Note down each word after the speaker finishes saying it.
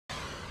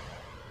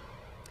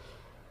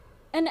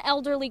An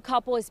elderly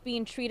couple is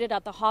being treated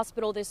at the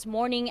hospital this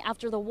morning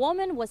after the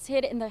woman was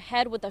hit in the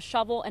head with a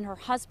shovel and her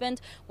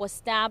husband was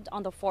stabbed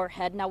on the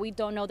forehead. Now, we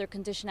don't know their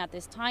condition at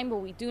this time, but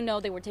we do know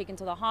they were taken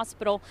to the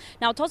hospital.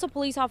 Now, Tulsa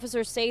police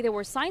officers say there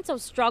were signs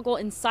of struggle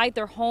inside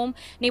their home.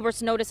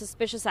 Neighbors noticed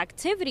suspicious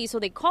activity, so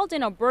they called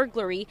in a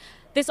burglary.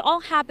 This all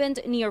happened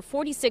near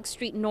 46th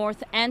Street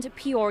North and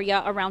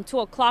Peoria around 2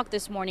 o'clock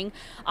this morning.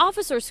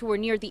 Officers who were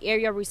near the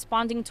area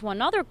responding to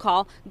another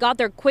call got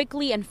there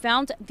quickly and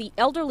found the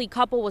elderly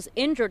couple was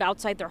injured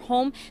outside their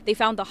home. They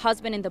found the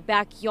husband in the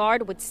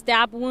backyard with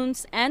stab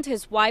wounds, and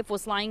his wife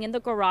was lying in the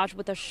garage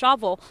with a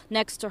shovel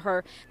next to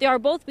her. They are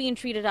both being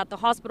treated at the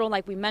hospital,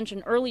 like we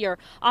mentioned earlier.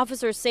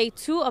 Officers say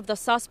two of the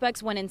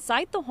suspects went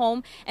inside the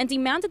home and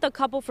demanded the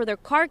couple for their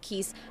car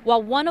keys,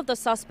 while one of the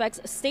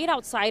suspects stayed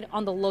outside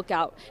on the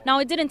lookout.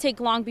 Now, it didn't take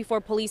long before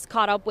police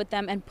caught up with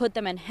them and put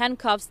them in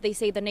handcuffs. They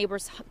say the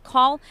neighbors'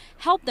 call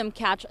helped them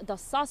catch the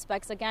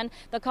suspects. Again,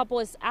 the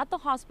couple is at the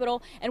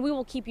hospital, and we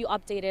will keep you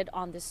updated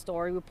on this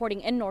story.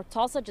 Reporting in North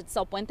Tulsa,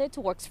 Giselle Puente to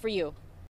Works for You.